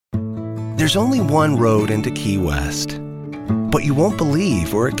There's only one road into Key West, but you won't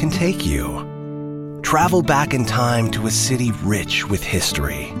believe where it can take you. Travel back in time to a city rich with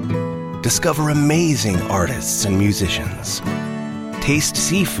history. Discover amazing artists and musicians. Taste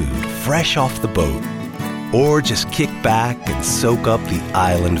seafood fresh off the boat. Or just kick back and soak up the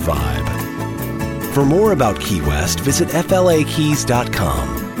island vibe. For more about Key West, visit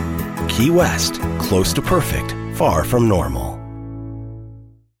flakeys.com. Key West, close to perfect, far from normal.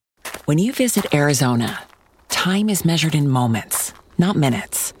 When you visit Arizona, time is measured in moments, not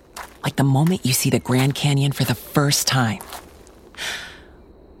minutes. Like the moment you see the Grand Canyon for the first time.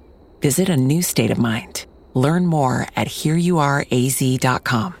 Visit a new state of mind. Learn more at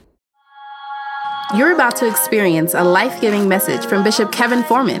hereyouareaz.com. You're about to experience a life-giving message from Bishop Kevin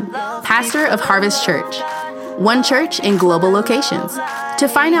Foreman, pastor of Harvest Church. One church in global locations. To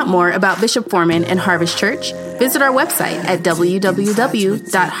find out more about Bishop Foreman and Harvest Church, visit our website at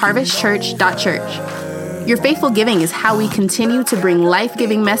www.harvestchurch.church. Your faithful giving is how we continue to bring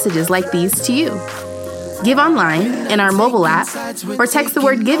life-giving messages like these to you. Give online, in our mobile app, or text the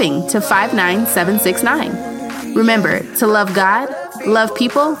word giving to 59769. Remember to love God, love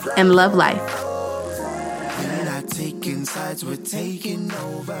people, and love life.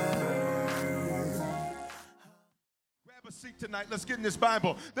 Seat tonight. Let's get in this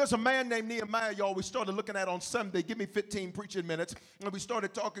Bible. There's a man named Nehemiah, y'all, we started looking at on Sunday. Give me 15 preaching minutes. And we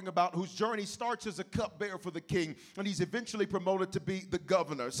started talking about whose journey starts as a cupbearer for the king, and he's eventually promoted to be the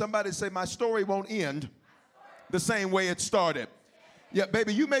governor. Somebody say, my story won't end the same way it started. Yeah,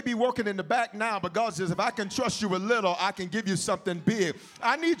 baby, you may be working in the back now, but God says, if I can trust you a little, I can give you something big.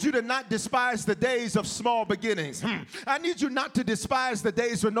 I need you to not despise the days of small beginnings. I need you not to despise the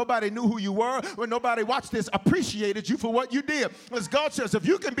days when nobody knew who you were, when nobody watched this, appreciated you for what you did. As God says, if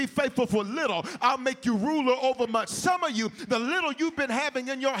you can be faithful for little, I'll make you ruler over much. Some of you, the little you've been having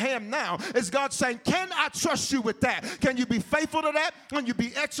in your hand now, is God saying, can I trust you with that? Can you be faithful to that? Can you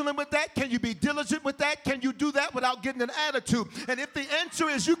be excellent with that? Can you be diligent with that? Can you do that without getting an attitude? And if the answer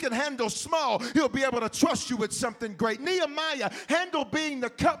is you can handle small, he'll be able to trust you with something great. Nehemiah handled being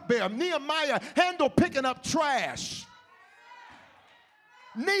the cupbearer. Nehemiah handled picking up trash.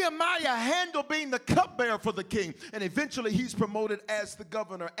 Nehemiah handled being the cupbearer for the king, and eventually he's promoted as the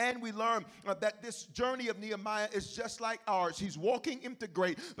governor. And we learn that this journey of Nehemiah is just like ours. He's walking into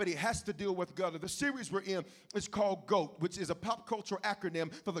great, but he has to deal with God. The series we're in is called GOAT, which is a pop culture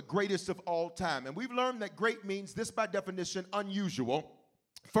acronym for the greatest of all time. And we've learned that great means this by definition: unusual,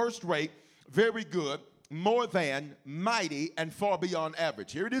 first rate, very good, more than, mighty, and far beyond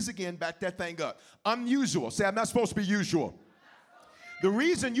average. Here it is again, back that thing up. Unusual. Say, I'm not supposed to be usual. The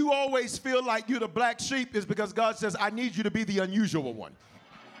reason you always feel like you're the black sheep is because God says, I need you to be the unusual one.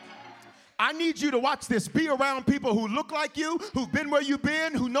 I need you to watch this. Be around people who look like you, who've been where you've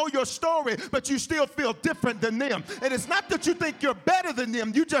been, who know your story, but you still feel different than them. And it's not that you think you're better than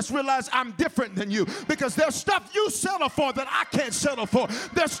them. You just realize I'm different than you, because there's stuff you settle for that I can't settle for.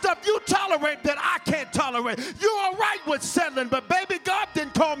 There's stuff you tolerate that I can't tolerate. You're all right with settling, but baby, God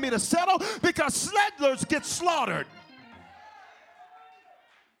didn't call me to settle, because settlers get slaughtered.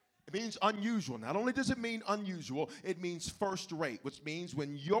 It means unusual. Not only does it mean unusual, it means first rate, which means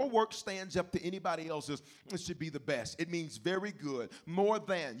when your work stands up to anybody else's, it should be the best. It means very good, more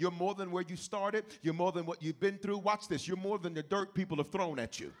than. You're more than where you started. You're more than what you've been through. Watch this. You're more than the dirt people have thrown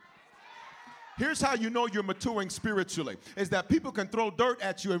at you. Here's how you know you're maturing spiritually, is that people can throw dirt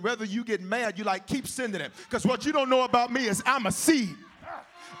at you, and whether you get mad, you like, keep sending it. Because what you don't know about me is I'm a seed.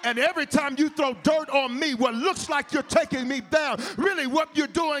 And every time you throw dirt on me, what looks like you're taking me down, really what you're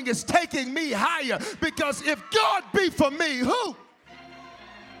doing is taking me higher. Because if God be for me, who?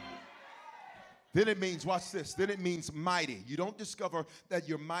 Then it means, watch this, then it means mighty. You don't discover that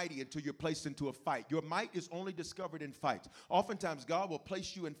you're mighty until you're placed into a fight. Your might is only discovered in fights. Oftentimes, God will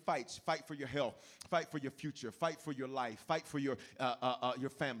place you in fights. Fight for your health, fight for your future, fight for your life, fight for your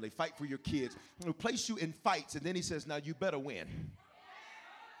family, fight for your kids. He'll place you in fights, and then he says, now you better win.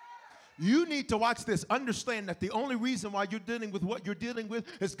 You need to watch this. Understand that the only reason why you're dealing with what you're dealing with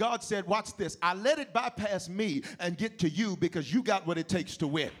is God said, watch this, I let it bypass me and get to you because you got what it takes to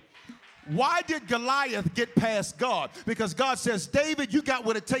win. Why did Goliath get past God? Because God says, David, you got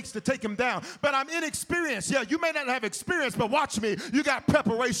what it takes to take him down. But I'm inexperienced. Yeah, you may not have experience, but watch me. You got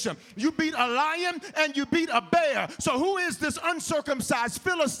preparation. You beat a lion and you beat a bear. So who is this uncircumcised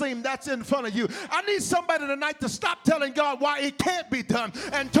Philistine that's in front of you? I need somebody tonight to stop telling God why it can't be done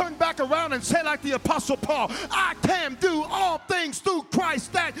and turn back around and say like the Apostle Paul, I can do all things through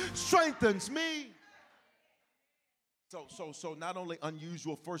Christ that strengthens me. So not only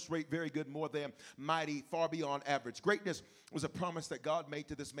unusual, first rate, very good, more than, mighty, far beyond average. Greatness was a promise that God made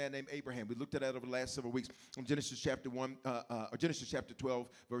to this man named Abraham. We looked at that over the last several weeks in Genesis chapter 12,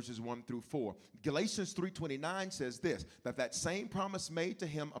 verses 1 through 4. Galatians 3:29 says this, that same promise made to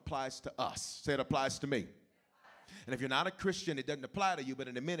him applies to us. Say it applies to me. And if you're not a Christian, it doesn't apply to you, but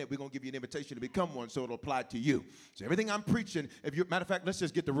in a minute, we're going to give you an invitation to become one, so it'll apply to you. So everything I'm preaching, matter of fact, let's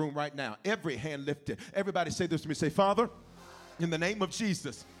just get the room right now. Every hand lifted. Everybody say this to me. Say, Father, in the name of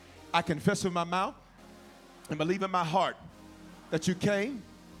Jesus, I confess with my mouth and believe in my heart that you came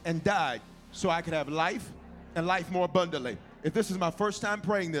and died so I could have life and life more abundantly. If this is my first time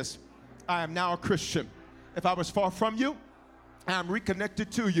praying this, I am now a Christian. If I was far from you, I am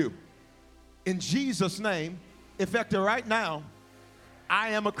reconnected to you. In Jesus' name, effective right now, I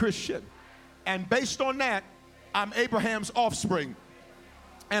am a Christian. And based on that, I'm Abraham's offspring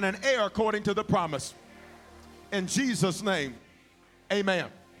and an heir according to the promise. In Jesus' name, amen.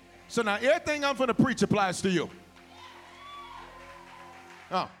 So now everything I'm going to preach applies to you.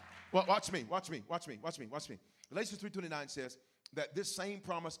 Oh, well, watch me. Galatians 3:29 says that this same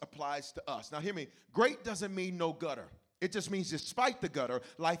promise applies to us. Now hear me. Great doesn't mean no gutter. It just means despite the gutter,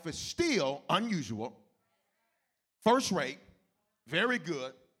 life is still unusual, first rate, very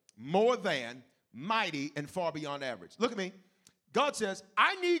good, more than, mighty, and far beyond average. Look at me. God says,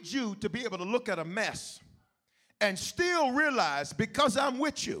 I need you to be able to look at a mess and still realize, because I'm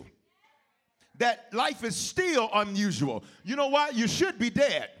with you, that life is still unusual. You know why? You should be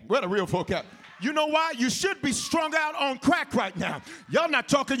dead. Where the real folk at? You know why? You should be strung out on crack right now. Y'all not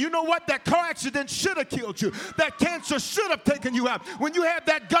talking. You know what? That car accident should have killed you. That cancer should have taken you out. When you have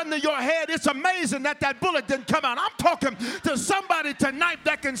that gun to your head, it's amazing that bullet didn't come out. I'm talking to somebody tonight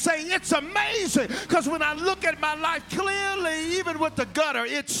that can say it's amazing, because when I look at my life clearly, even with the gutter,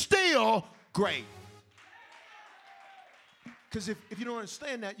 it's still great. Because if you don't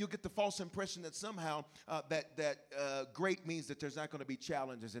understand that, you'll get the false impression that somehow great means that there's not going to be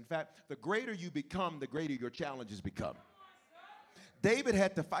challenges. In fact, the greater you become, the greater your challenges become. David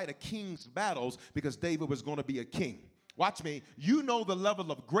had to fight a king's battles because David was going to be a king. Watch me. You know the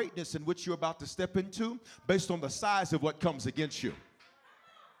level of greatness in which you're about to step into based on the size of what comes against you.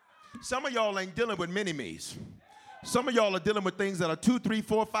 Some of y'all ain't dealing with mini-me's. Some of y'all are dealing with things that are 2, 3,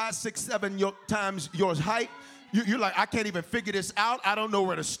 4, 5, 6, 7 times your height. You're like, I can't even figure this out. I don't know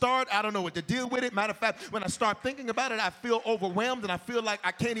where to start. I don't know what to deal with it. Matter of fact, when I start thinking about it, I feel overwhelmed and I feel like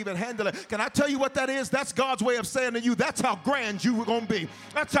I can't even handle it. Can I tell you what that is? That's God's way of saying to you, that's how grand you were going to be.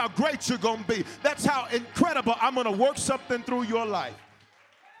 That's how great you're going to be. That's how incredible I'm going to work something through your life.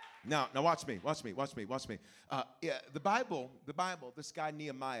 Now watch me. The Bible, this guy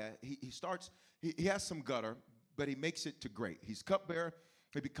Nehemiah, he has some gutter, but he makes it to great. He's cupbearer.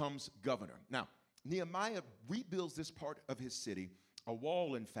 He becomes governor. Now, Nehemiah rebuilds this part of his city, a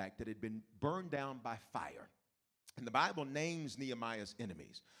wall, in fact, that had been burned down by fire. And the Bible names Nehemiah's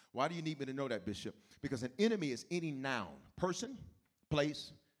enemies. Why do you need me to know that, Bishop? Because an enemy is any noun, person,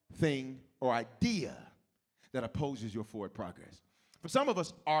 place, thing, or idea that opposes your forward progress. For some of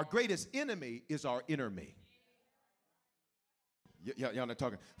us, our greatest enemy is our inner me. Y'all not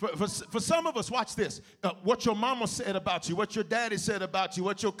talking. For some of us, watch this. What your mama said about you, what your daddy said about you,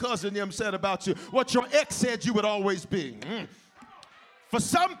 what your cousin them said about you, what your ex said you would always be. For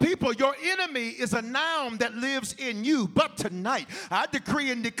some people, your enemy is a noun that lives in you. But tonight, I decree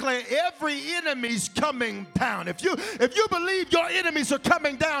and declare every enemy's coming down. If you believe your enemies are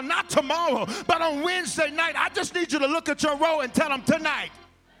coming down, not tomorrow, but on Wednesday night, I just need you to look at your row and tell them tonight.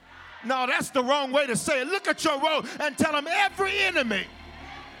 No, that's the wrong way to say it. Look at your row and tell them every enemy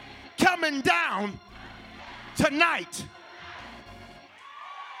coming down tonight.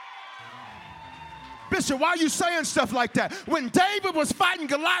 Bishop, why are you saying stuff like that? When David was fighting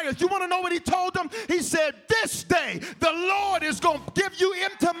Goliath, you want to know what he told them? He said, this day the Lord is going to give you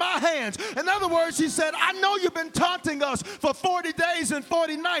into my hands. In other words, he said, I know you've been taunting us for 40 days and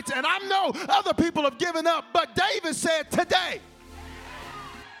 40 nights, and I know other people have given up, but David said, today.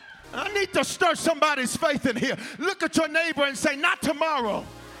 I need to stir somebody's faith in here. Look at your neighbor and say, not tomorrow.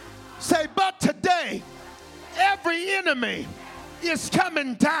 Say, but today, every enemy is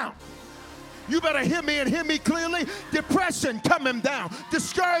coming down. You better hear me and hear me clearly. Depression coming down.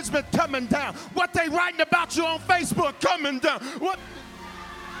 Discouragement coming down. What they writing about you on Facebook coming down. What?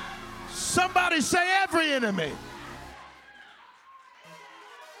 Somebody say every enemy.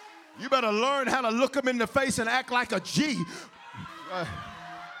 You better learn how to look them in the face and act like a G.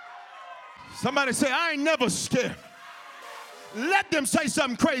 Somebody say, I ain't never scared. Let them say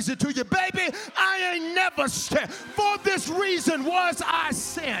something crazy to you. Baby, I ain't never scared. For this reason was I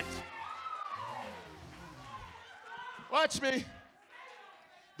sent. Watch me.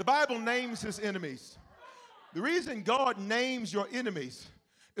 The Bible names his enemies. The reason God names your enemies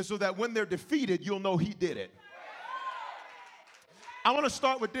is so that when they're defeated, you'll know he did it. I want to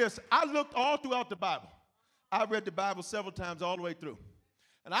start with this. I looked all throughout the Bible. I read the Bible several times all the way through.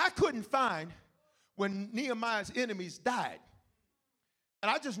 And I couldn't find when Nehemiah's enemies died. And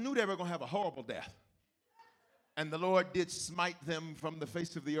I just knew they were going to have a horrible death. And the Lord did smite them from the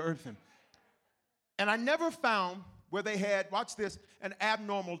face of the earth. And I never found where they had, watch this, an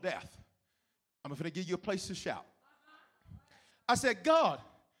abnormal death. I'm going to give you a place to shout. I said, God,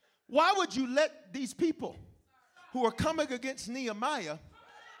 why would you let these people who are coming against Nehemiah,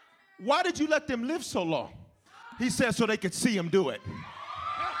 why did you let them live so long? He said, so they could see him do it.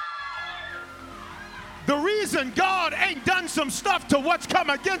 The reason God ain't done some stuff to what's come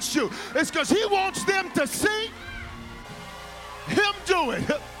against you is because he wants them to see him do it.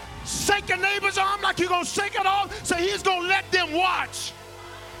 Shake a neighbor's arm like you're going to shake it off. Say he's going to let them watch.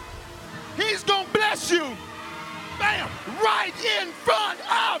 He's going to bless you. Bam, right in front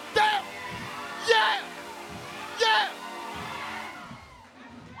of them. Yeah, yeah.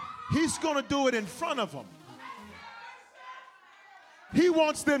 He's going to do it in front of them. He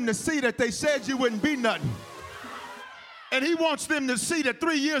wants them to see that they said you wouldn't be nothing. And he wants them to see that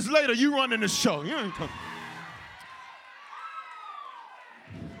 3 years later you running the show. You ain't come.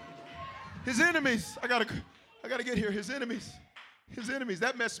 His enemies, I gotta get here. His enemies,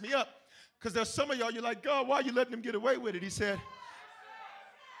 that messed me up. Because there's some of y'all, you're like, God, why are you letting them get away with it? He said,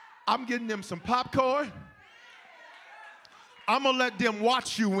 I'm getting them some popcorn. I'm gonna let them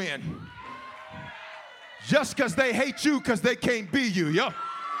watch you win. Just because they hate you because they can't be you, yo.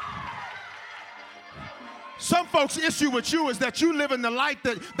 Some folks' issue with you is that you live in the life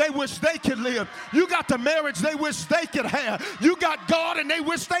that they wish they could live. You got the marriage they wish they could have. You got God and they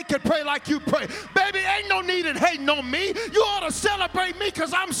wish they could pray like you pray. Baby, ain't no need in hating on me. You ought to celebrate me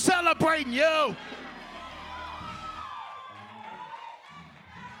because I'm celebrating you.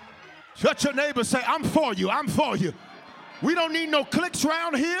 Touch your neighbor, say, I'm for you, I'm for you. We don't need no cliques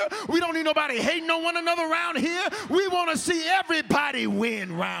around here. We don't need nobody hating on one another around here. We want to see everybody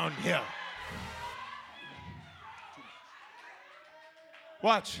win around here.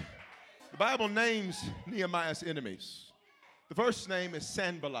 Watch. The Bible names Nehemiah's enemies. The first name is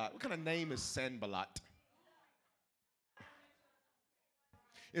Sanballat. What kind of name is Sanballat?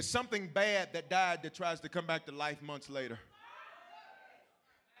 It's something bad that died that tries to come back to life months later.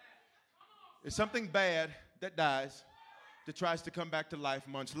 It's something bad that dies that tries to come back to life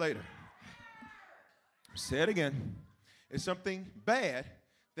months later. Say it again. It's something bad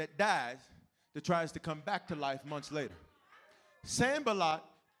that dies that tries to come back to life months later. Sanballat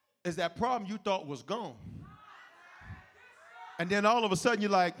is that problem you thought was gone. And then all of a sudden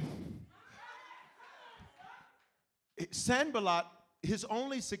you're like, Sanballat, his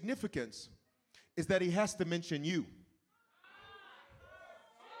only significance is that he has to mention you.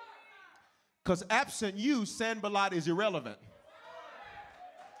 Because absent you, Sanballat is irrelevant.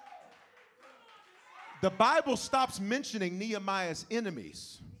 The Bible stops mentioning Nehemiah's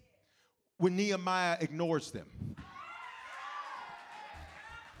enemies when Nehemiah ignores them.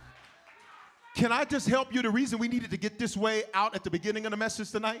 Can I just help you? The reason we needed to get this way out at the beginning of the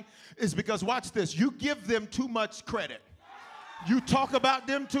message tonight is because, watch this, you give them too much credit. You talk about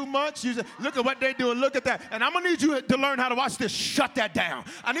them too much. You say, look at what they're doing. Look at that. And I'm going to need you to learn how to watch this. Shut that down.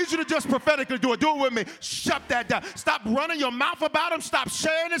 I need you to just prophetically do it. Do it with me. Shut that down. Stop running your mouth about them. Stop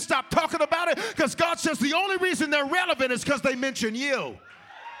sharing it. Stop talking about it. Because God says the only reason they're relevant is because they mention you.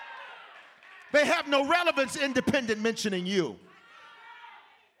 They have no relevance independent mentioning you.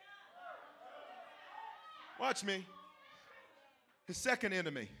 Watch me. His second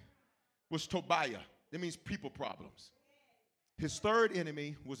enemy was Tobiah. That means people problems. His third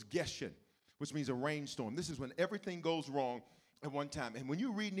enemy was Geshem, which means a rainstorm. This is when everything goes wrong at one time. And when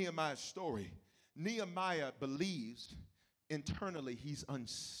you read Nehemiah's story, Nehemiah believes internally he's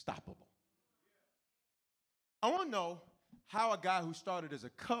unstoppable. I want to know how a guy who started as a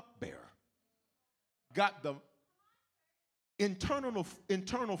cupbearer got the internal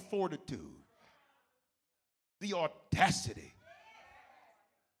fortitude, the audacity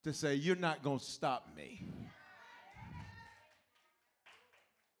to say, you're not going to stop me.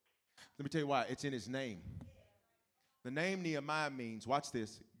 Let me tell you why. It's in his name. The name Nehemiah means, watch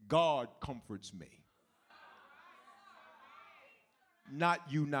this, God comforts me. Not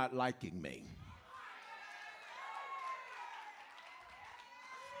you not liking me.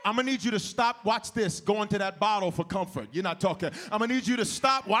 I'm going to need you to stop, watch this, going to that bottle for comfort. You're not talking. I'm going to need you to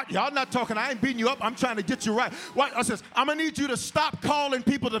stop. Y'all not talking. I ain't beating you up. I'm trying to get you right. I says, I'm going to need you to stop calling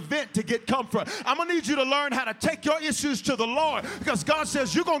people to vent to get comfort. I'm going to need you to learn how to take your issues to the Lord, because God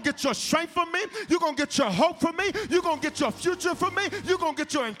says you're going to get your strength from me. You're going to get your hope from me. You're going to get your future from me. You're going to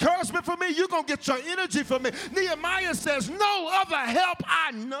get your encouragement from me. You're going to get your energy from me. Nehemiah says, no other help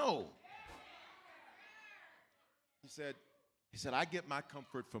I know. He said, I get my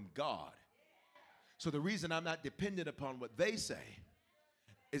comfort from God. So the reason I'm not dependent upon what they say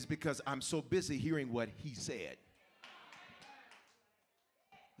is because I'm so busy hearing what he said.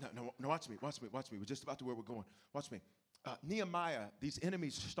 No, watch me. We're just about to where we're going. Watch me. Nehemiah, these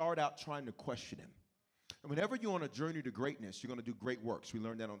enemies start out trying to question him. And whenever you're on a journey to greatness, you're going to do great works. We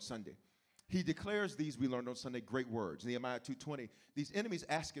learned that on Sunday. He declares these, we learned on Sunday, great words. Nehemiah 2:20. These enemies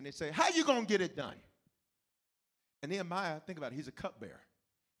ask him, they say, how you going to get it done? And Nehemiah, think about it, he's a cupbearer.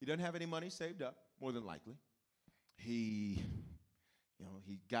 He doesn't have any money saved up, more than likely. He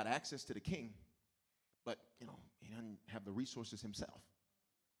got access to the king, but, he doesn't have the resources himself.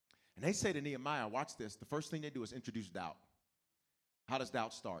 And they say to Nehemiah, watch this, the first thing they do is introduce doubt. How does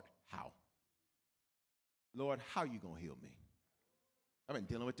doubt start? How? Lord, how are you going to heal me? I've been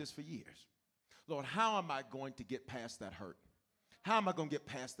dealing with this for years. Lord, how am I going to get past that hurt? How am I going to get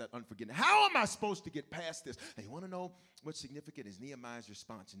past that unforgiveness? How am I supposed to get past this? And you want to know what's significant is Nehemiah's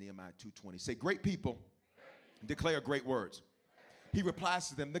response in Nehemiah 2:20. Say, great people declare great words. He replies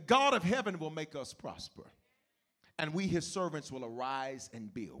to them, the God of heaven will make us prosper, and we, his servants, will arise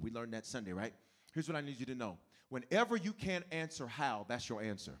and build. We learned that Sunday, right? Here's what I need you to know. Whenever you can't answer how, that's your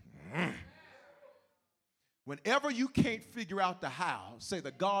answer. Whenever you can't figure out the how, say the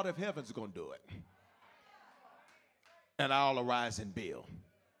God of heaven's going to do it. And I'll arise and build.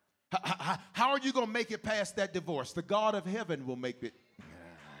 How are you going to make it past that divorce? The God of heaven will make it.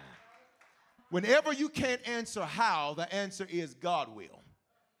 Whenever you can't answer how, the answer is God will.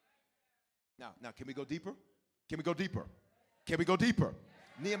 Now, can we go deeper? Can we go deeper? Can we go deeper?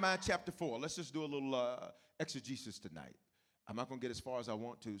 Nehemiah chapter 4. Let's just do a little exegesis tonight. I'm not going to get as far as I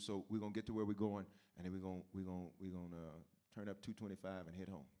want to, so we're going to get to where we're going, and then we're going to turn up 225 and head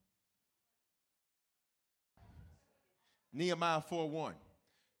home. Nehemiah 4:1.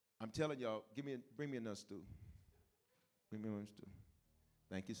 I'm telling y'all, bring me another stool. Bring me another stool.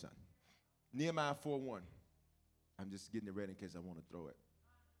 Thank you, son. Nehemiah 4:1. I'm just getting it ready in case I want to throw it.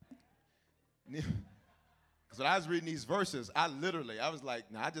 Because when I was reading these verses, I was like,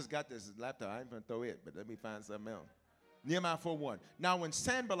 I just got this laptop. I ain't going to throw it, but let me find something else. Nehemiah 4:1. Now when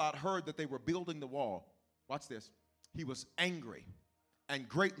Sanballat heard that they were building the wall, watch this, he was angry and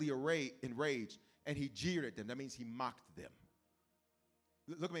greatly enraged, and he jeered at them. That means he mocked them.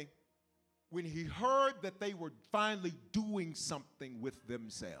 Look at me. When he heard that they were finally doing something with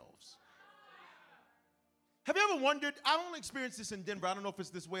themselves. Have you ever wondered, I only experienced this in Denver. I don't know if it's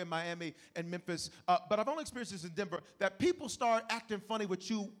this way in Miami and Memphis, but I've only experienced this in Denver, that people start acting funny with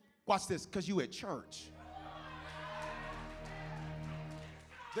you, watch this, because you at church.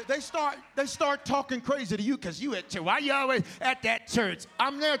 They start talking crazy to you because you at church. Why you always at that church?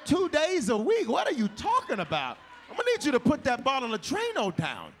 I'm there 2 days a week. What are you talking about? I'm going to need you to put that bottle of Drano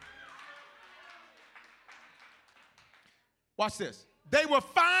down. Watch this. They were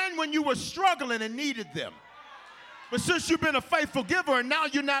fine when you were struggling and needed them. But since you've been a faithful giver and now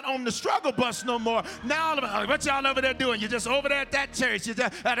you're not on the struggle bus no more, now what y'all over there doing? You're just over there at that church.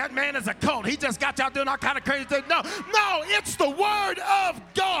 That man is a cult. He just got y'all doing all kind of crazy things. No, it's the word of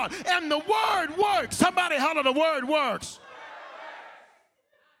God, and the word works. Somebody holler, the word works.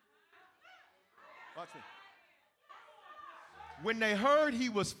 Watch me. When they heard he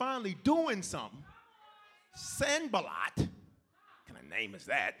was finally doing something, Sanballat, what kind of name is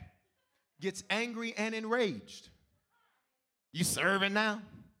that, gets angry and enraged. You serving now?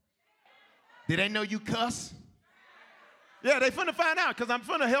 Did they know you cuss? Yeah, they finna find out because I'm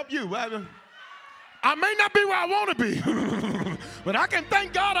finna help you. I may not be where I want to be, but I can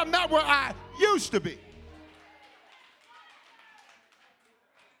thank God I'm not where I used to be.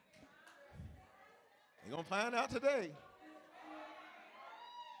 You're going to find out today.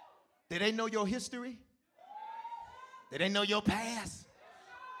 Did they know your history? Did they know your past?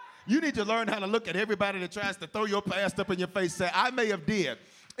 You need to learn how to look at everybody that tries to throw your past up in your face and say, I may have did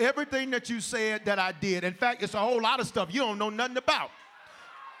everything that you said that I did. In fact, it's a whole lot of stuff you don't know nothing about.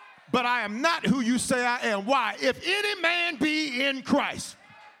 But I am not who you say I am. Why? If any man be in Christ,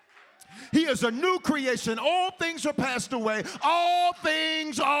 he is a new creation. All things are passed away. All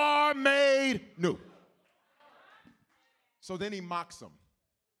things are made new. So then he mocks them.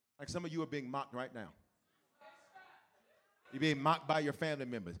 Like some of you are being mocked right now. You're being mocked by your family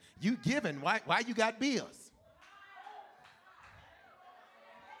members. You giving, why you got bills?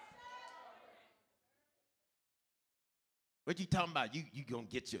 What you talking about? You gonna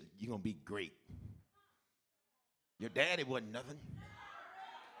you gonna be great. Your daddy wasn't nothing.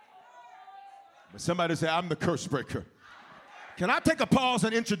 But somebody say, I'm the curse breaker. Can I take a pause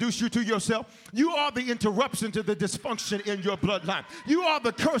and introduce you to yourself? You are the interruption to the dysfunction in your bloodline. You are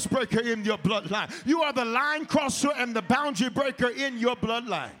the curse breaker in your bloodline. You are the line crosser and the boundary breaker in your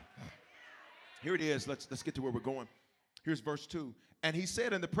bloodline. Here it is. Let's get to where we're going. Here's verse 2. And he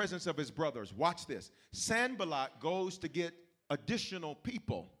said in the presence of his brothers, watch this. Sanballat goes to get additional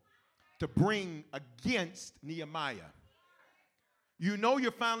people to bring against Nehemiah. You know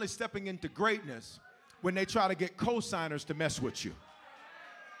you're finally stepping into greatness when they try to get co-signers to mess with you.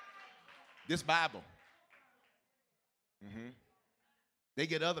 This Bible. They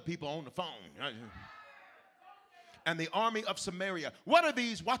get other people on the phone. And the army of Samaria. What are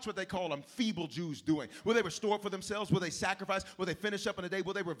these? Watch what they call them, feeble Jews doing. Will they restore for themselves? Will they sacrifice? Will they finish up in a day?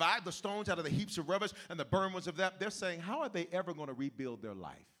 Will they revive the stones out of the heaps of rubbish and the burned ones of that? They're saying, how are they ever going to rebuild their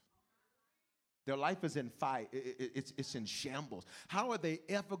life? Their life is in fight. It's in shambles. How are they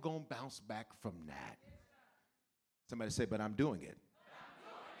ever going to bounce back from that? Somebody say, but I'm doing it.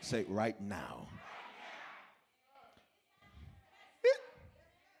 Say, right now.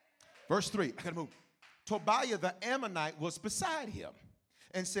 Verse 3, I got to move. Tobiah the Ammonite was beside him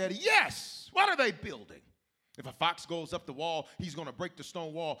and said, yes, what are they building? If a fox goes up the wall, he's going to break the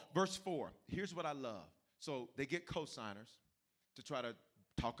stone wall. Verse 4, here's what I love. So they get co-signers to try to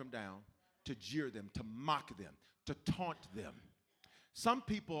talk them down, to jeer them, to mock them, to taunt them. Some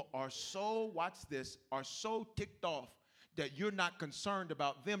people are so, watch this, are so ticked off that you're not concerned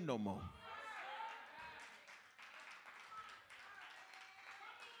about them no more.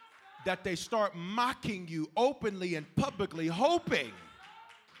 That they start mocking you openly and publicly, hoping.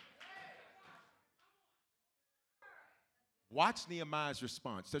 Watch Nehemiah's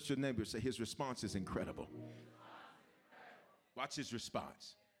response. Touch your neighbor, say his response is incredible. Watch his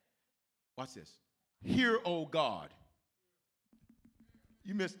response. Watch this. Hear, O God.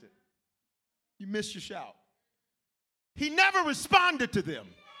 You missed it. You missed your shout. He never responded to them.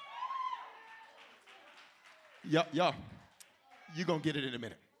 Y'all, you're going to get it in a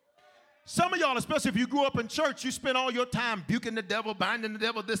minute. Some of y'all, especially if you grew up in church, you spend all your time rebuking the devil, binding the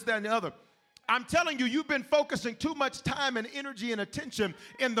devil, this, that, and the other. I'm telling you, you've been focusing too much time and energy and attention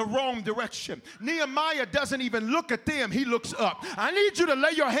in the wrong direction. Nehemiah doesn't even look at them. He looks up. I need you to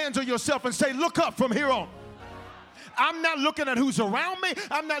lay your hands on yourself and say, look up from here on. I'm not looking at who's around me.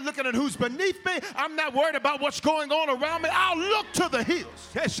 I'm not looking at who's beneath me. I'm not worried about what's going on around me. I'll look to the hills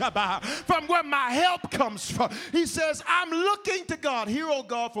from where my help comes from. He says, I'm looking to God. Hear, O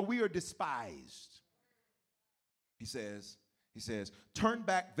God, for we are despised. He says, turn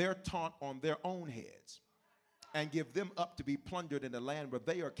back their taunt on their own heads and give them up to be plundered in the land where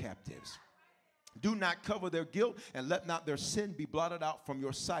they are captives. Do not cover their guilt, and let not their sin be blotted out from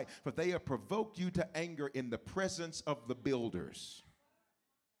your sight, for they have provoked you to anger in the presence of the builders.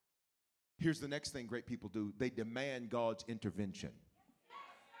 Here's the next thing great people do. They demand God's intervention.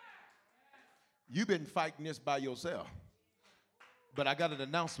 You've been fighting this by yourself, but I got an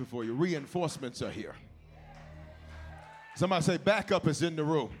announcement for you. Reinforcements are here. Somebody say backup is in the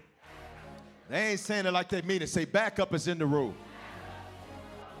room. They ain't saying it like they mean it. Say backup is in the room.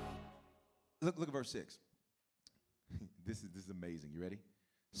 Look at verse 6. This is amazing. You ready?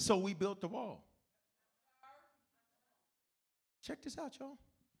 So we built the wall. Check this out, y'all.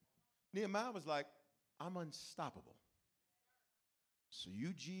 Nehemiah was like, I'm unstoppable. So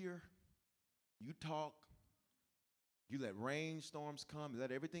you jeer, you talk, you let rainstorms come, you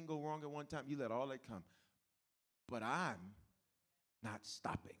let everything go wrong at one time, you let all that come. But I'm not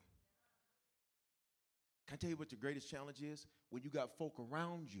stopping. Can I tell you what the greatest challenge is? When you got folk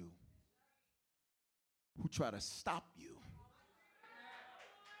around you who try to stop you.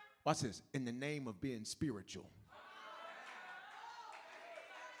 Watch this. In the name of being spiritual.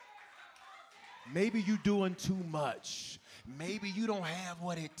 Maybe you're doing too much. Maybe you don't have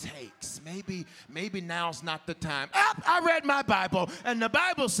what it takes. Maybe now's not the time. I read my Bible, and the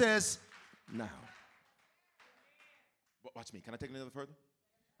Bible says now. Watch me. Can I take it another further?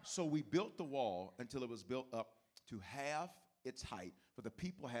 So we built the wall until it was built up to half its height, for the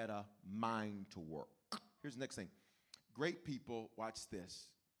people had a mind to work. Here's the next thing. Great people, watch this.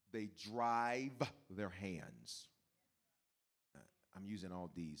 They drive their hands. I'm using all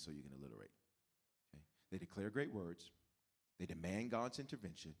these so you can alliterate. Okay? They declare great words. They demand God's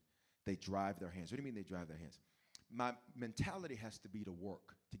intervention. They drive their hands. What do you mean they drive their hands? My mentality has to be to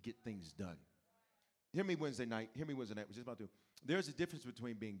work, to get things done. Hear me Wednesday night. Hear me Wednesday night. We're just about to. There's a difference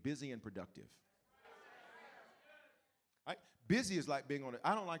between being busy and productive. Right? Busy is like being on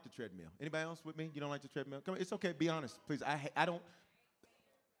I don't like the treadmill. Anybody else with me? You don't like the treadmill? Come on, it's okay. Be honest, please. I don't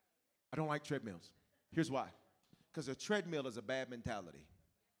like treadmills. Here's why. Because a treadmill is a bad mentality.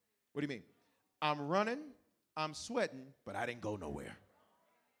 What do you mean? I'm running, I'm sweating, but I didn't go nowhere.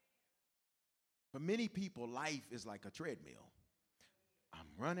 For many people, life is like a treadmill. I'm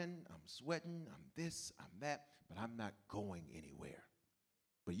running, I'm sweating, I'm this, I'm that, but I'm not going anywhere.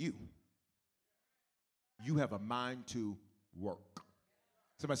 But you have a mind to work.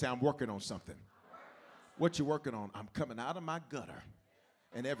 Somebody say, I'm working on something. What you working on? I'm coming out of my gutter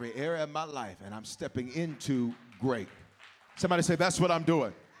in every area of my life, and I'm stepping into great. Somebody say, that's what I'm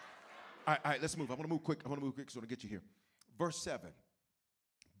doing. All right, let's move. I want to move quick. So I want to get you here. Verse 7.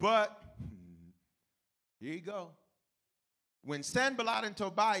 But, here you go. When Sanballat and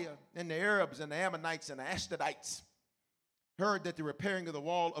Tobiah and the Arabs and the Ammonites and the Ashdodites heard that the repairing of the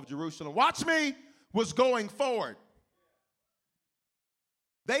wall of Jerusalem, watch me, was going forward,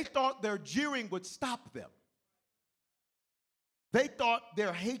 they thought their jeering would stop them. They thought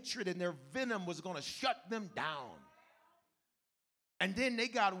their hatred and their venom was going to shut them down. And then they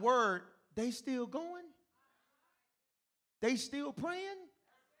got word, they still going. They still praying.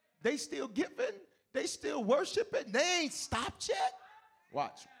 They still giving. They still worshiping. They ain't stopped yet.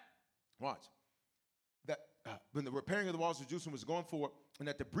 Watch. That when the repairing of the walls of Jerusalem was going forward and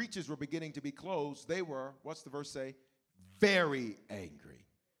that the breaches were beginning to be closed, they were, what's the verse say? Very angry.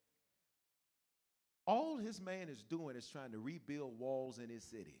 All his man is doing is trying to rebuild walls in his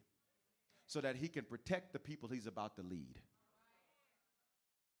city so that he can protect the people he's about to lead.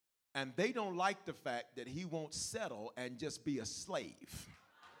 And they don't like the fact that he won't settle and just be a slave.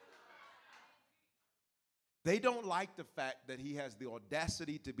 They don't like the fact that he has the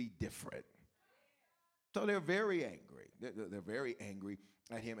audacity to be different. So they're very angry. They're very angry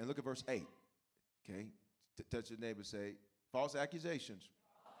at him. And look at verse 8. Okay? Touch your neighbor and say, false accusations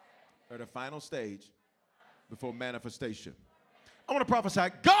are the final stage before manifestation. I want to prophesy,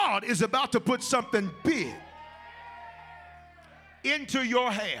 God is about to put something big into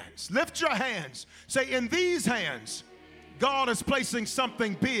your hands. Lift your hands. Say, in these hands, God is placing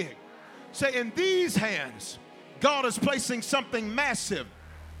something big. Say, in these hands, God is placing something massive,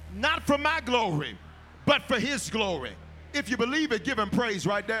 not for my glory, but for his glory. If you believe it, give him praise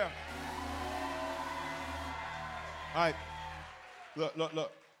right there. All right.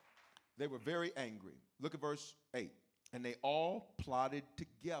 Look. They were very angry. Look at verse 8. And they all plotted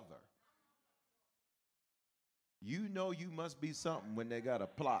together. You know you must be something when they got a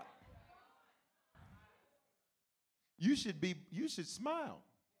plot. You should smile.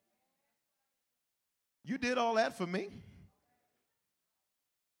 You did all that for me.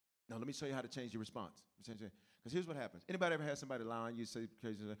 Now, let me show you how to change your response. Because here's what happens. Anybody ever had somebody lie on you, say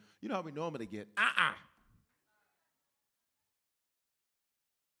crazy? You know how we normally get,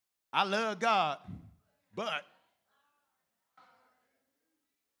 I love God, but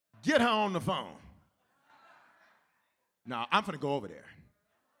get her on the phone. Now, I'm going to go over there.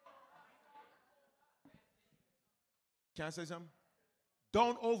 Can I say something?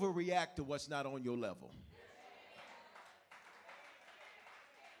 Don't overreact to what's not on your level.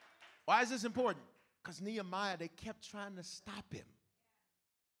 Why is this important? Because Nehemiah, they kept trying to stop him.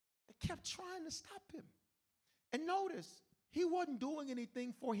 They kept trying to stop him. And notice, he wasn't doing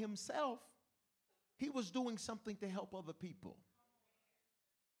anything for himself. He was doing something to help other people.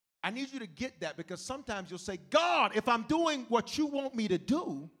 I need you to get that, because sometimes you'll say, God, if I'm doing what you want me to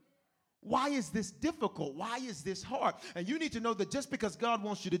do, why is this difficult? Why is this hard? And you need to know that just because God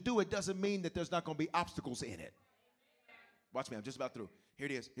wants you to do it doesn't mean that there's not going to be obstacles in it. Watch me, I'm just about through. Here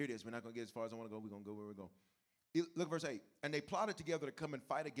it is. We're not going to get as far as I want to go. We're going to go where we're going. Look at verse 8. And they plotted together to come and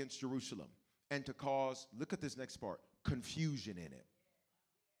fight against Jerusalem and to cause, look at this next part, confusion in it.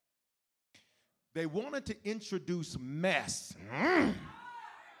 They wanted to introduce mess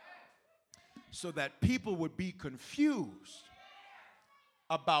so that people would be confused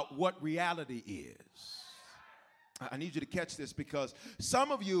about what reality is. I need you to catch this, because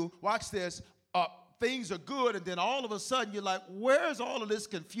some of you, watch this, things are good, and then all of a sudden you're like, where's all of this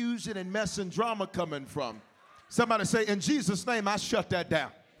confusion and mess and drama coming from? Somebody say, in Jesus' name, I shut that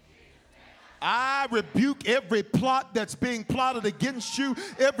down. I rebuke every plot that's being plotted against you,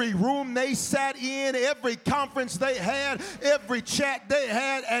 every room they sat in, every conference they had, every chat they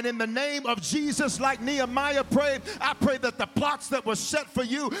had, and in the name of Jesus, like Nehemiah prayed, I pray that the plots that were set for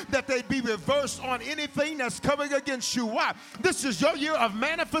you, that they be reversed on anything that's coming against you. Why? This is your year of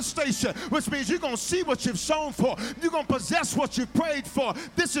manifestation, which means you're going to see what you've sown for. You're going to possess what you've prayed for.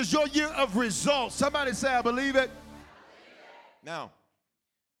 This is your year of results. Somebody say, I believe it. Now,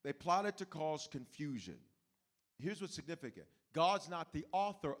 they plotted to cause confusion. Here's what's significant. God's not the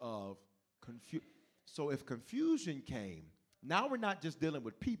author of confusion. So if confusion came, now we're not just dealing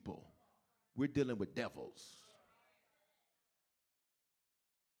with people. We're dealing with devils.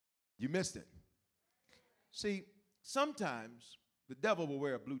 You missed it. See, sometimes the devil will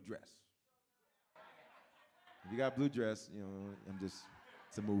wear a blue dress. If you got a blue dress,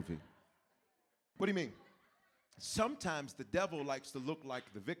 it's a movie. What do you mean? Sometimes the devil likes to look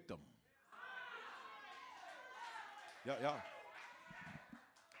like the victim. Yeah.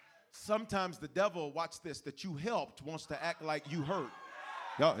 Sometimes the devil, watch this, that you helped wants to act like you hurt.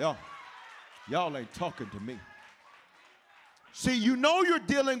 Y'all ain't talking to me. See, you know you're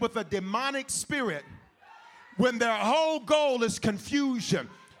dealing with a demonic spirit when their whole goal is confusion.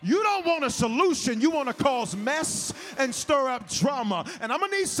 You don't want a solution. You want to cause mess and stir up drama. And I'm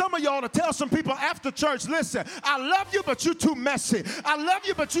going to need some of y'all to tell some people after church, listen, I love you, but you're too messy. I love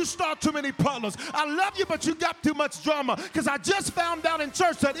you, but you start too many problems. I love you, but you got too much drama. Because I just found out in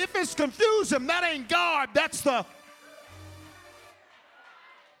church that if it's confusion, that ain't God. That's a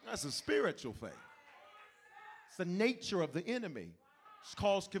spiritual thing. It's the nature of the enemy. It's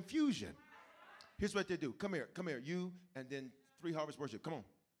called confusion. Here's what they do. Come here, you, and then 3 Harvest Worship. Come on.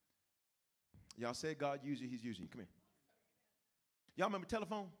 Y'all say God use you, he's using you. Come here. Y'all remember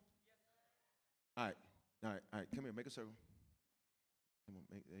telephone? All right. Come here, make a circle. Come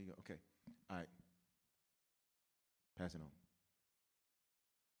on, there you go. Okay. All right. Pass it on.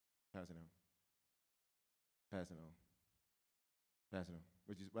 Pass it on. Pass it on. Pass it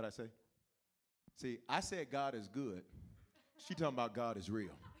on. What'd I say? See, I said God is good. She talking about God is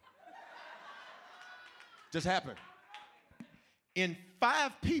real. Just happened. In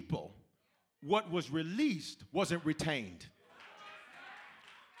 5 people, what was released wasn't retained.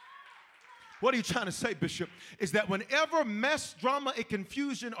 What are you trying to say, Bishop? Is that whenever mess, drama, and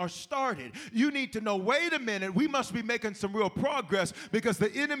confusion are started, you need to know, wait a minute, we must be making some real progress because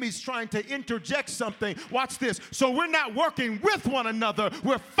the enemy's trying to interject something. Watch this. So we're not working with one another,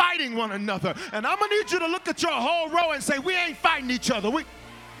 we're fighting one another. And I'm going to need you to look at your whole row and say, we ain't fighting each other.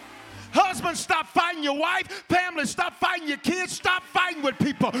 Husbands, stop fighting your wife. Family, stop fighting your kids. Stop fighting with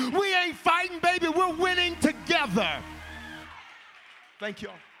people. We ain't fighting, baby. We're winning together. Thank you.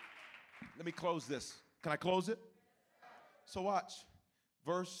 Let me close this. Can I close it? So watch.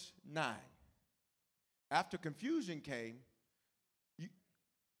 Verse 9. After confusion came,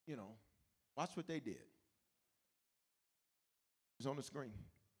 watch what they did. It's on the screen.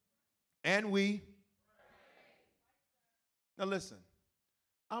 And we. Now listen.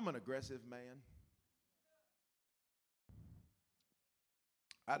 I'm an aggressive man.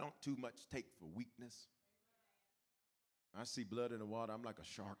 I don't too much take for weakness. I see blood in the water, I'm like a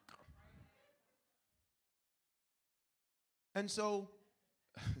shark. And so,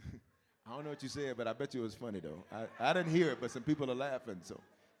 I don't know what you said, but I bet you it was funny though. I didn't hear it, but some people are laughing.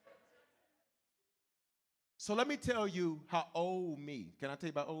 So let me tell you how old me. Can I tell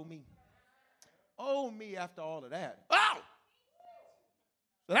you about old me? Old me after all of that. Oh!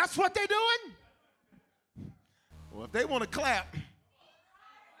 So that's what they're doing? Well, if they want to clap.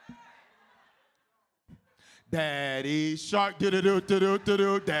 Daddy Shark,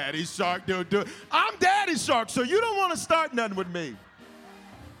 do-do-do-do-do-do, Daddy Shark, do-do. I'm Daddy Shark, so you don't want to start nothing with me.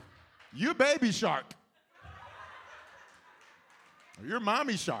 You're Baby Shark. You're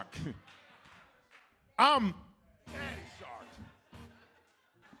Mommy Shark. I'm Daddy Shark.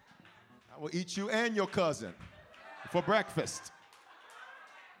 I will eat you and your cousin for breakfast.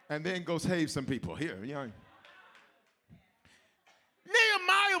 And then go save some people. Here, Nehemiah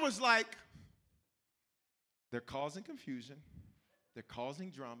was like, they're causing confusion. They're causing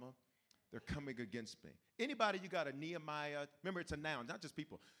drama. They're coming against me. Anybody, you got a Nehemiah, remember it's a noun, not just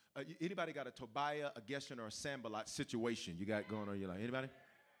people. Anybody got a Tobiah, a Geshem, or a Sanballat situation you got going on in your life? Anybody?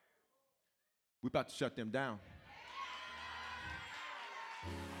 We're about to shut them down.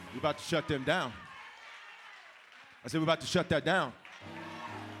 We're about to shut them down. I said we're about to shut that down.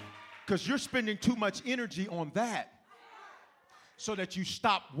 Because you're spending too much energy on that so that you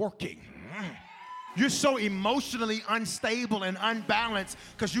stop working. You're so emotionally unstable and unbalanced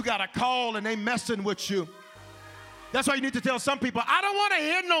because you got a call and they messing with you. That's why you need to tell some people, I don't want to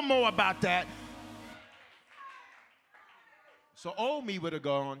hear no more about that. So old me would have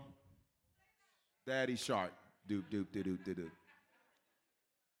gone, Daddy Shark, doop, doop, doop, doop, doop, doop.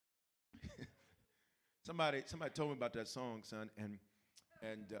 Somebody told me about that song, son, and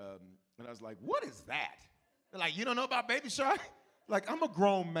I was like, what is that? They're like, you don't know about Baby Shark? Like, I'm a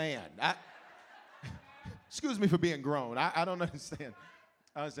grown man. Excuse me for being grown. I don't understand.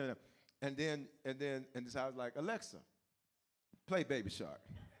 I understand that. And so I was like, Alexa, play Baby Shark.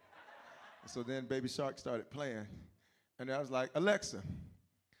 So then Baby Shark started playing, and I was like, Alexa,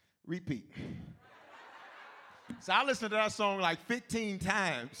 repeat. So I listened to that song like 15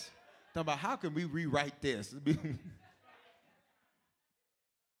 times. Talking about how can we rewrite this? I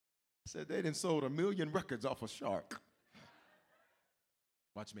said they done sold 1 million records off a shark.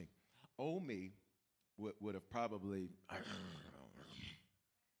 Watch me. Old me would have probably,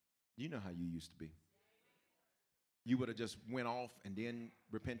 you know how you used to be. You would have just went off and then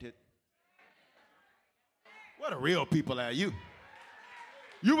repented. What a real people are you?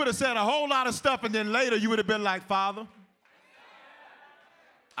 You would have said a whole lot of stuff and then later you would have been like, Father,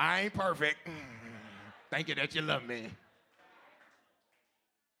 I ain't perfect. Thank you that you love me.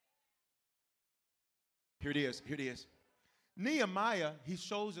 Here it is. Here it is. Nehemiah, he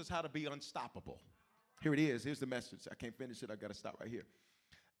shows us how to be unstoppable. Here it is. Here's the message. I can't finish it. I got to stop right here.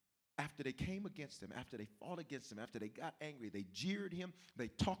 After they came against him, after they fought against him, after they got angry, they jeered him, they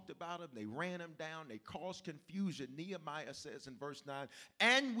talked about him, they ran him down, they caused confusion. Nehemiah says in verse 9,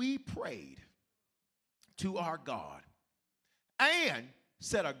 and we prayed to our God and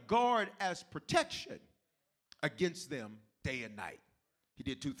set a guard as protection against them day and night. He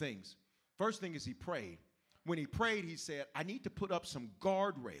did two things. First thing is he prayed. When he prayed, he said, I need to put up some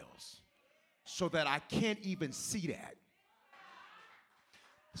guardrails so that I can't even see that.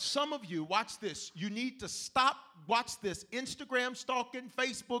 Some of you, watch this, you need to stop, watch this, Instagram stalking,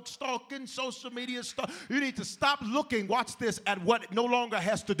 Facebook stalking, social media stalking. You need to stop looking, watch this, at what no longer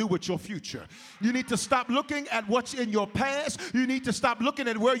has to do with your future. You need to stop looking at what's in your past. You need to stop looking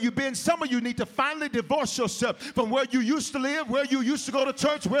at where you've been. Some of you need to finally divorce yourself from where you used to live, where you used to go to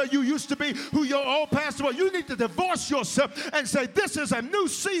church, where you used to be, who your old pastor was. You need to divorce yourself and say, this is a new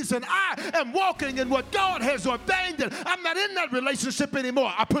season. I am walking in what God has ordained, and I'm not in that relationship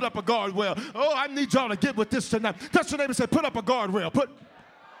anymore. I put up a guardrail. Oh, I need y'all to get with this tonight. Touch your neighbor and say, put up a guardrail.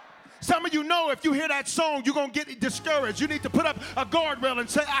 Some of you know if you hear that song, you're going to get discouraged. You need to put up a guardrail and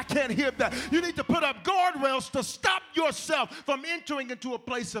say, I can't hear that. You need to put up guardrails to stop yourself from entering into a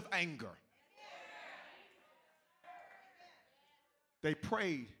place of anger. They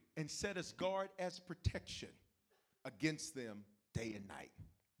prayed and set us guard as protection against them day and night.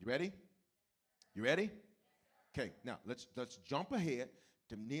 You ready? You ready? Okay, now let's jump ahead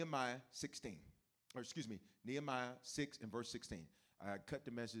to Nehemiah 16, or excuse me, Nehemiah 6 and verse 16. I cut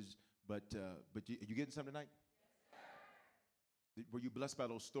the message, but you getting something tonight? Were you blessed by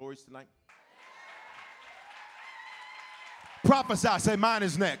those stories tonight? Prophesy, say mine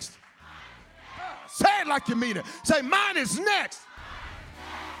is next. Say it like you mean it. Say mine is next.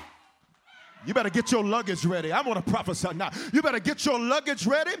 You better get your luggage ready. I want to prophesy now. You better get your luggage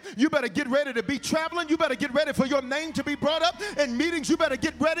ready. You better get ready to be traveling. You better get ready for your name to be brought up in meetings. You better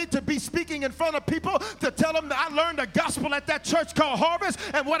get ready to be speaking in front of people to tell them that I learned the gospel at that church called Harvest,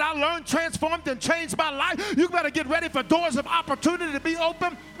 and what I learned transformed and changed my life. You better get ready for doors of opportunity to be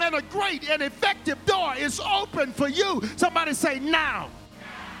open, and a great and effective door is open for you. Somebody say now.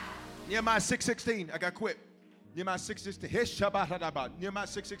 Nehemiah 6:16. I got quit. Nehemiah 6:16. Nehemiah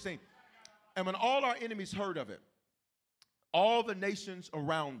 6:16. And when all our enemies heard of it, all the nations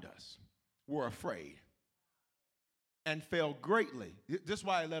around us were afraid and fell greatly. This is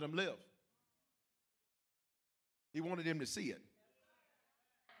why he let them live. He wanted them to see it.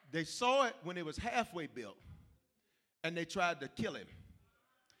 They saw it when it was halfway built, and they tried to kill him.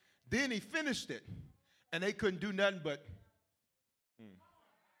 Then he finished it, and they couldn't do nothing but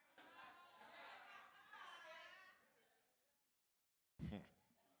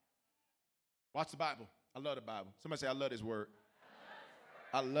Watch the Bible. I love the Bible. Somebody say, I love this word.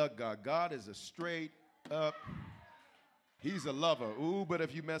 I love God. God is a straight up, he's a lover. Ooh, but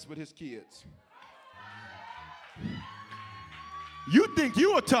if you mess with his kids. You think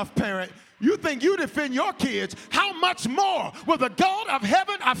you a tough parent. You think you defend your kids. How much more will the God of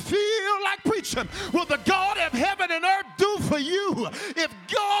heaven, I feel like preaching, will the God of heaven and earth do for you? If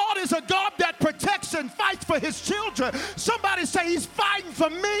God is a God that protects and fights for his children, somebody say he's fighting for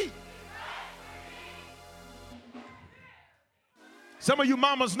me. Some of you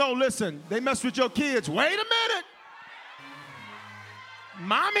mamas know, listen, they mess with your kids. Wait a minute.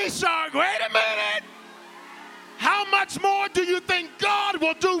 Mommy shark, wait a minute. How much more do you think God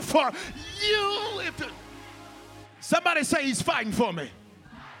will do for you? Somebody say he's fighting for me.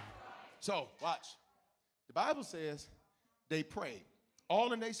 So, watch. The Bible says they prayed. All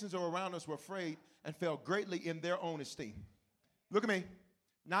the nations around us were afraid and fell greatly in their own esteem. Look at me.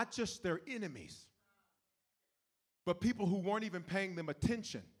 Not just their enemies, but people who weren't even paying them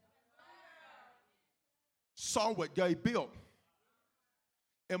attention saw what they built.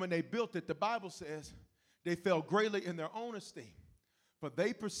 And when they built it, the Bible says they fell greatly in their own esteem. For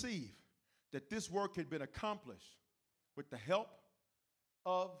they perceived that this work had been accomplished with the help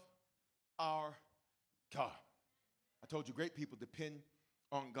of our God. I told you great people depend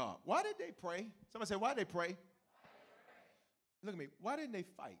on God. Why did they pray? Somebody say, why did they pray? Look at me. Why didn't they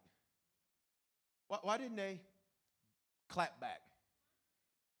fight? Why didn't they clap back?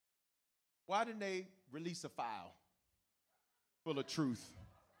 Why didn't they release a file full of truth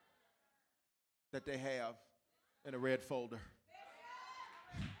that they have in a red folder?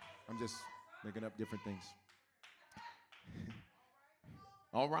 I'm just making up different things.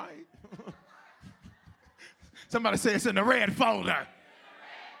 All right. Somebody say it's in the red folder.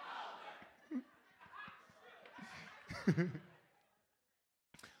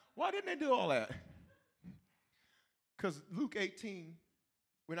 Why didn't they do all that? Because Luke 18,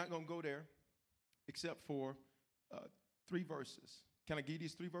 we're not going to go there except for 3 verses. Can I give you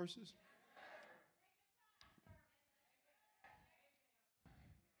these 3 verses?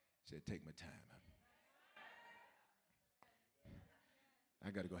 Said, take my time. I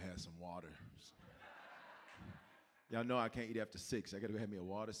got to go have some water. Y'all know I can't eat after 6. I got to go have me a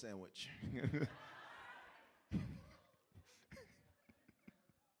water sandwich.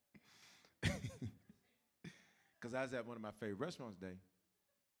 Because I was at one of my favorite restaurants today,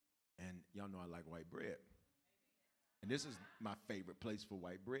 and y'all know I like white bread. And this is my favorite place for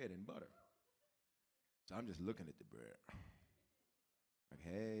white bread and butter. So I'm just looking at the bread. Like,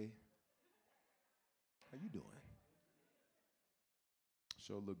 hey, how you doing?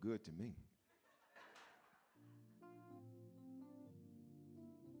 Sure look good to me.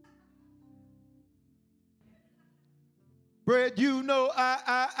 Bread, you know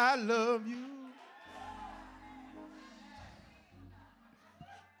I love you.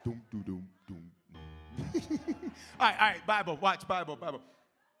 Doom, doom, doom, doom. All right, Bible, watch, Bible.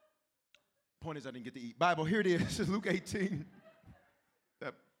 Point is I didn't get to eat. Bible, here it is. This is Luke 18.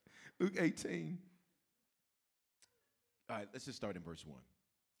 Luke 18. All right, let's just start in verse 1.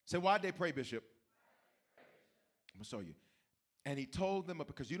 Say, why'd they pray, Bishop? I'm going to show you. And he told them,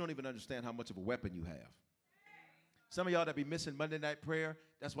 because you don't even understand how much of a weapon you have. Some of y'all that be missing Monday night prayer,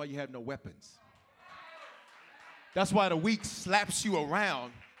 that's why you have no weapons. That's why the week slaps you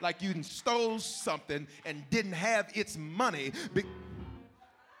around like you stole something and didn't have its money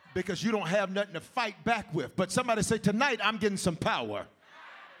because you don't have nothing to fight back with. But somebody say, tonight I'm getting some power.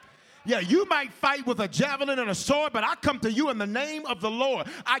 Yeah, you might fight with a javelin and a sword, but I come to you in the name of the Lord.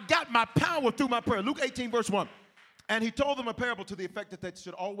 I got my power through my prayer. Luke 18, verse 1. And he told them a parable to the effect that they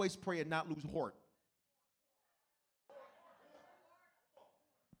should always pray and not lose heart.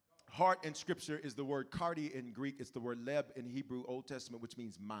 Heart in Scripture is the word kardi in Greek. It's the word leb in Hebrew, Old Testament, which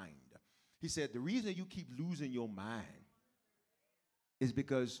means mind. He said the reason you keep losing your mind is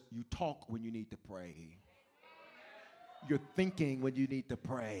because you talk when you need to pray. You're thinking when you need to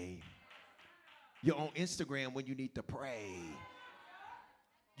pray. You're on Instagram when you need to pray.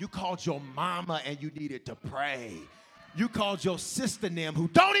 You called your mama and you needed to pray. You called your sister and them who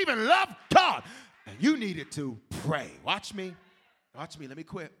don't even love God and you needed to pray. Watch me. Let me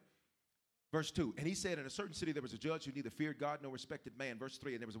quit. Verse 2, and he said, in a certain city there was a judge who neither feared God nor respected man. Verse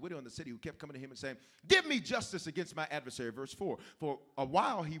 3, and there was a widow in the city who kept coming to him and saying, give me justice against my adversary. Verse 4, for a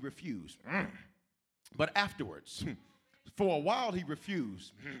while he refused, but afterwards, for a while he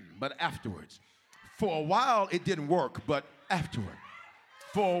refused, but afterwards, for a while it didn't work, but afterward,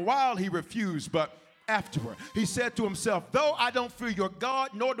 for a while he refused, but afterward. He said to himself, though I don't fear your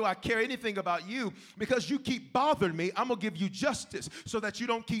God, nor do I care anything about you, because you keep bothering me, I'm going to give you justice so that you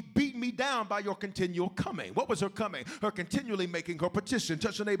don't keep beating me down by your continual coming. What was her coming? Her continually making her petition.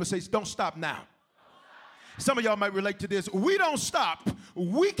 Touch your neighbor, says, don't stop now. Some of y'all might relate to this. We don't stop.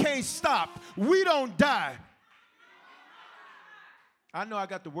 We can't stop. We don't die. I know I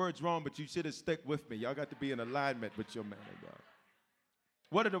got the words wrong, but you should have stuck with me. Y'all got to be in alignment with your man of God.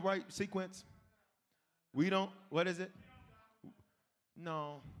 What are the right sequence? We don't, what is it?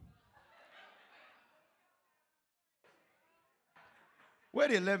 No. Where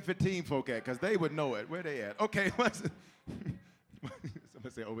the 11:15 folk at? Because they would know it. Where they at? Okay. Somebody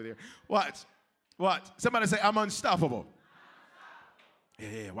say over there. Watch. Somebody say, I'm unstoppable.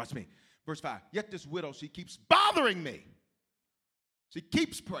 Yeah, watch me. Verse 5, yet this widow, she keeps bothering me. She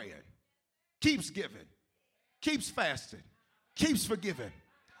keeps praying, keeps giving, keeps fasting, keeps forgiving.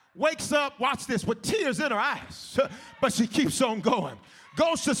 Wakes up, watch this, with tears in her eyes, but she keeps on going.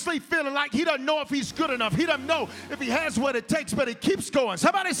 Goes to sleep feeling like he doesn't know if he's good enough. He doesn't know if he has what it takes, but he keeps going.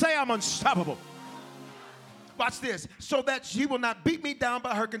 Somebody say, I'm unstoppable. Watch this, so that she will not beat me down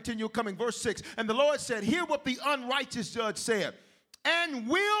by her continual coming. Verse 6, and the Lord said, hear what the unrighteous judge said. And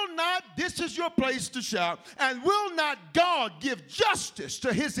will not, this is your place to shout, and will not God give justice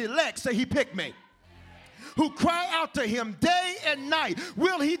to his elect? Say, he picked me. Who cry out to him day and night.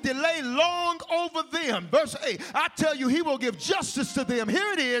 Will he delay long over them? Verse 8, I tell you, he will give justice to them.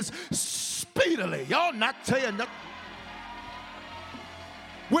 Here it is, speedily. Y'all not saying nothing.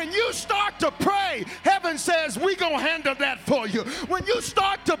 When you start to pray, heaven says, we're going to handle that for you. When you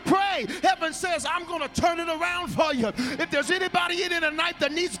start to pray, heaven says, I'm going to turn it around for you. If there's anybody in here tonight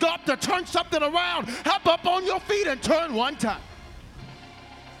that needs God to turn something around, hop up on your feet and turn one time.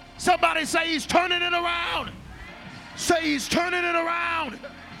 Somebody say, he's turning it around. Say, he's turning it around.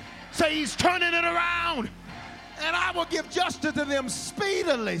 Say, he's turning it around. And I will give justice to them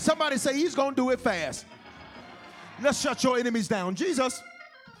speedily. Somebody say, he's going to do it fast. Let's shut your enemies down. Jesus,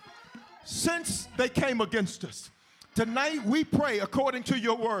 since they came against us, tonight we pray according to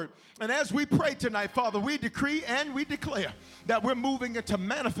your word. And as we pray tonight, Father, we decree and we declare that we're moving into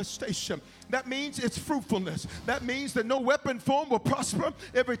manifestation. That means it's fruitfulness. That means that no weapon formed will prosper.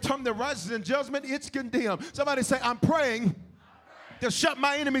 Every tongue that rises in judgment, it's condemned. Somebody say, I'm praying to shut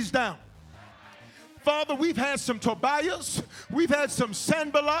my enemies down. Father, we've had some Tobias, we've had some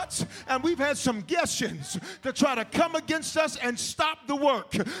Sanballats, and we've had some Geshens to try to come against us and stop the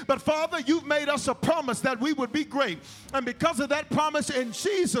work. But Father, you've made us a promise that we would be great. And because of that promise, in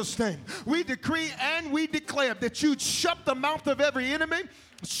Jesus' name, we decree and we declare that you'd shut the mouth of every enemy,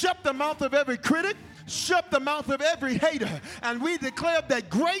 shut the mouth of every critic, shut the mouth of every hater, and we declare that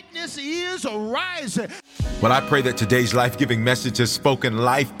greatness is arising. Well, I pray that today's life-giving message has spoken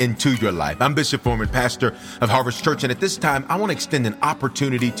life into your life. I'm Bishop Foreman, pastor of Harvest Church, and at this time, I want to extend an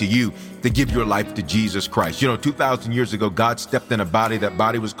opportunity to you to give your life to Jesus Christ. You know, 2,000 years ago, God stepped in a body. That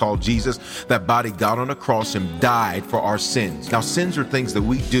body was called Jesus. That body got on a cross and died for our sins. Now, sins are things that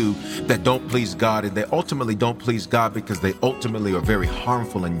we do that don't please God, and they ultimately don't please God because they ultimately are very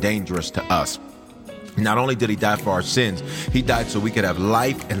harmful and dangerous to us. Not only did he die for our sins, he died so we could have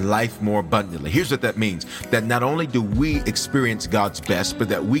life and life more abundantly. Here's what that means, that not only do we experience God's best, but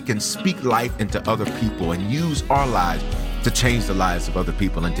that we can speak life into other people and use our lives to change the lives of other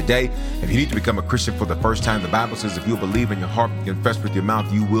people. And today, if you need to become a Christian for the first time, the Bible says if you believe in your heart and confess with your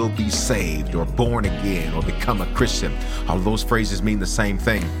mouth, you will be saved or born again or become a Christian. All those phrases mean the same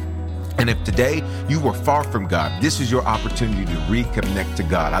thing. And if today you were far from God, this is your opportunity to reconnect to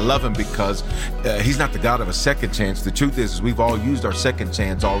God. I love him because he's not the God of a second chance. The truth is we've all used our second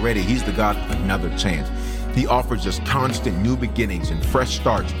chance already. He's the God of another chance. He offers us constant new beginnings and fresh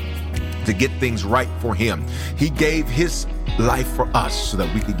starts to get things right for him. He gave his life for us so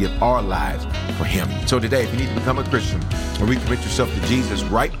that we could give our lives for him. So today, if you need to become a Christian or recommit yourself to Jesus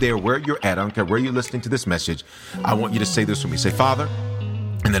right there where you're at, I don't care where you're listening to this message, I want you to say this with me. Say, Father,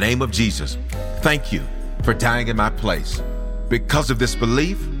 in the name of Jesus, thank you for dying in my place. Because of this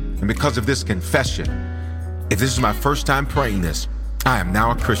belief and because of this confession, if this is my first time praying this, I am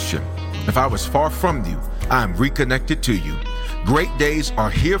now a Christian. If I was far from you, I am reconnected to you. Great days are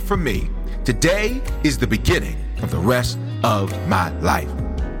here for me. Today is the beginning of the rest of my life.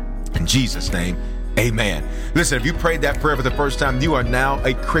 In Jesus' name, amen. Listen, if you prayed that prayer for the first time, you are now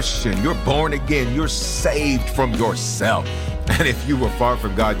a Christian. You're born again. You're saved from yourself. And if you were far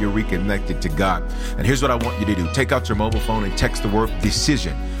from God, you're reconnected to God. And here's what I want you to do. Take out your mobile phone and text the word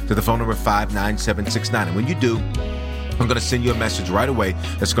decision to the phone number 59769. And when you do, I'm going to send you a message right away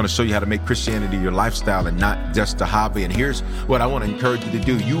that's going to show you how to make Christianity your lifestyle and not just a hobby. And here's what I want to encourage you to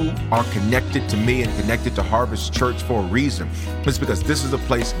do. You are connected to me and connected to Harvest Church for a reason. It's because this is the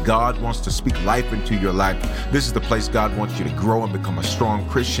place God wants to speak life into your life. This is the place God wants you to grow and become a strong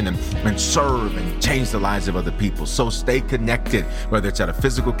Christian and serve and change the lives of other people. So stay connected, whether it's at a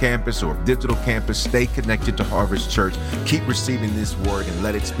physical campus or a digital campus. Stay connected to Harvest Church. Keep receiving this word and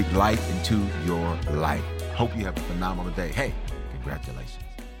let it speak life into your life. Hope you have a phenomenal day. Hey, congratulations.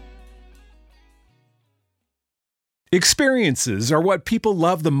 Experiences are what people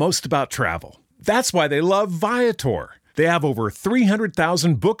love the most about travel. That's why they love Viator. They have over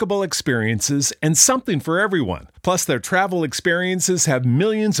 300,000 bookable experiences and something for everyone. Plus, their travel experiences have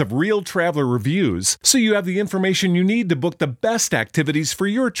millions of real traveler reviews, so you have the information you need to book the best activities for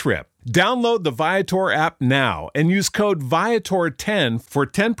your trip. Download the Viator app now and use code Viator10 for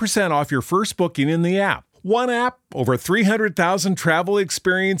 10% off your first booking in the app. One app, over 300,000 travel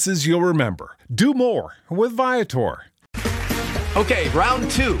experiences you'll remember. Do more with Viator. Okay,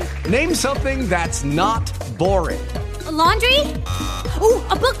 round two. Name something that's not boring. A laundry? Ooh,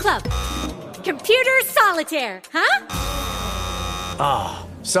 a book club. Computer solitaire, huh? Ah,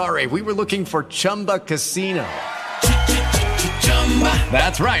 sorry, we were looking for Chumba Casino.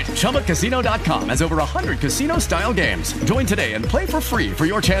 That's right, ChumbaCasino.com has over 100 casino-style games. Join today and play for free for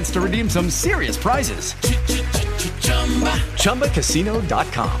your chance to redeem some serious prizes.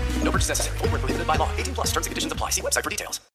 ChumbaCasino.com. No purchase necessary. Void where prohibited by law. 18+ terms and conditions apply. See website for details.